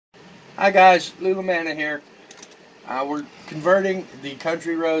Hi guys, Lulu Manna here. We're converting the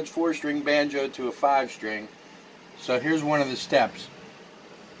Country Roads 4-string banjo to a 5-string. So here's one of the steps.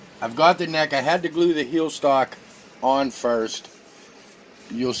 I've got the neck. I had to glue the heel stock on first.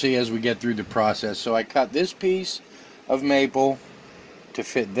 You'll see as we get through the process. So I cut this piece of maple to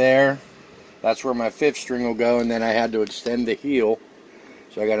fit there. That's where my 5th string will go, and then I had to extend the heel.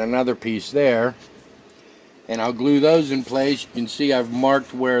 So I got another piece there. And I'll glue those in place. You can see I've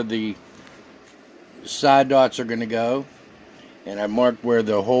marked where the side dots are going to go, and I marked where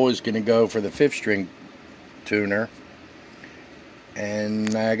the hole is going to go for the 5th string tuner,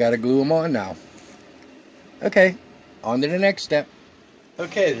 and I got to glue them on now. Okay, on to the next step.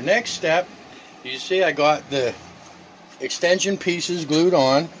 Okay, the next step, you see I got the extension pieces glued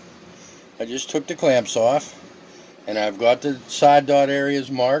on. I just took the clamps off, and I've got the side dot areas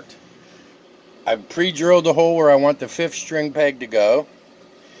marked. I've pre-drilled the hole where I want the 5th string peg to go,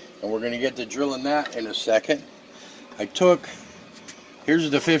 and we're going to get to drilling that in a second. Here's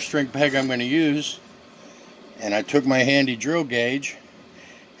the 5th string peg I'm going to use, and I took my handy drill gauge,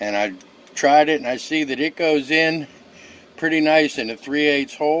 and I tried it, and I see that it goes in pretty nice in a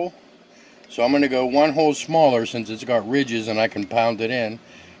 3/8 hole. So I'm going to go one hole smaller since it's got ridges and I can pound it in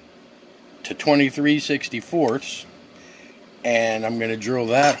to 23/64, and I'm going to drill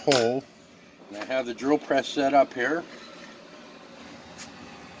that hole. And I have the drill press set up here.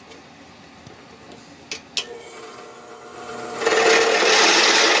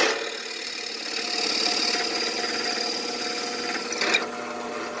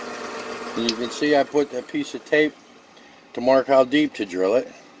 And you can see I put a piece of tape to mark how deep to drill it.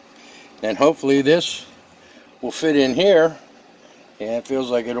 And hopefully this will fit in here. And it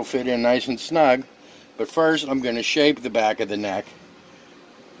feels like it'll fit in nice and snug. But first I'm going to shape the back of the neck.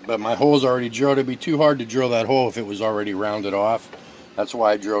 But my hole's already drilled. It'd be too hard to drill that hole if it was already rounded off. That's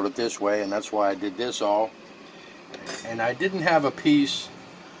why I drilled it this way, and that's why I did this all. And I didn't have a piece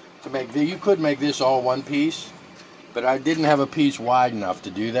to make you could make this all one piece, but I didn't have a piece wide enough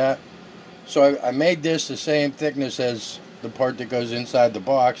to do that. So I made this the same thickness as the part that goes inside the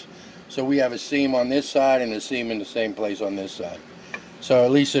box. So we have a seam on this side and a seam in the same place on this side. So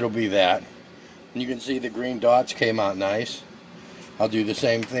at least it'll be that. And you can see the green dots came out nice. I'll do the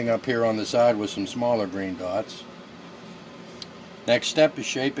same thing up here on the side with some smaller green dots. Next step is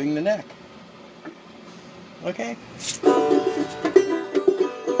shaping the neck. Okay.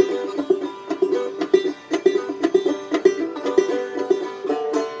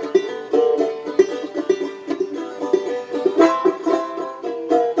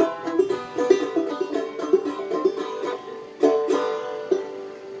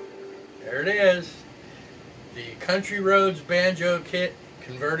 There it is. The Country Roads banjo kit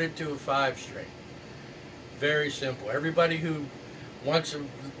converted to a 5-string. Very simple. Everybody who wants to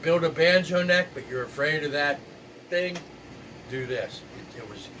build a banjo neck but you're afraid of that thing, do this. It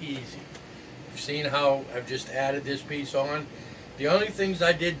was easy. You've seen how I've just added this piece on. The only things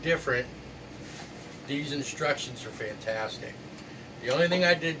I did different, these instructions are fantastic. The only thing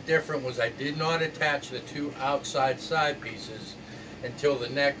I did different was I did not attach the 2 outside side pieces until the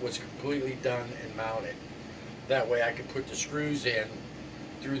neck was completely done and mounted. That way I could put the screws in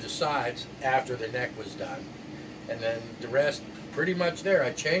through the sides after the neck was done. And then the rest pretty much there.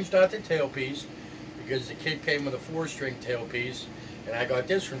 I changed out the tailpiece because the kit came with a 4-string tailpiece, and I got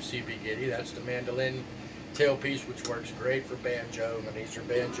this from CB Gitty. That's the mandolin tailpiece, which works great for banjo, and these are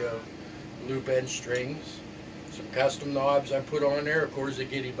banjo loop end strings. Some custom knobs I put on there, of course the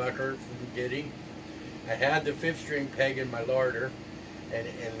Gitty bucker from Gitty. I had the 5th string peg in my larder, and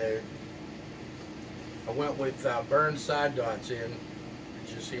I went with burned side dots in.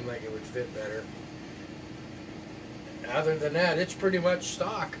 It just seemed like it would fit better. Other than that, it's pretty much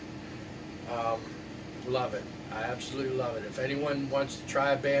stock. Love it. I absolutely love it. If anyone wants to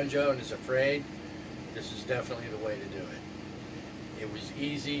try a banjo and is afraid, this is definitely the way to do it. It was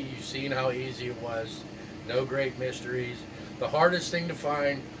easy. You've seen how easy it was. No great mysteries. The hardest thing to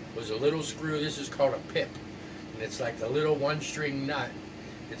find was a little screw. This is called a pip, and it's like the little 1-string nut.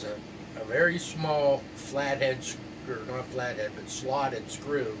 It's a very small flathead, or not flathead, but slotted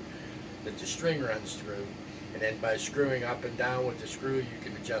screw that the string runs through. And then by screwing up and down with the screw, you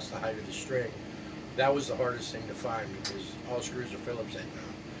can adjust the height of the string. That was the hardest thing to find because all screws are Phillips head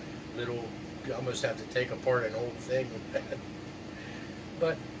now. Little, you almost have to take apart an old thing with that.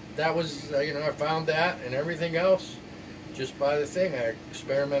 But that was, I found that, and everything else just by the thing. I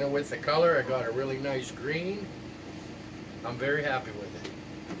experimented with the color. I got a really nice green. I'm very happy with it.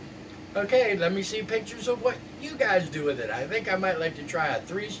 Okay, let me see pictures of what you guys do with it. I think I might like to try a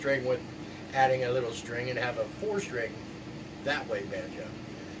 3-string with adding a little string and have a 4-string that way banjo.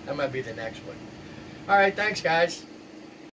 That might be the next one. All right, thanks, guys.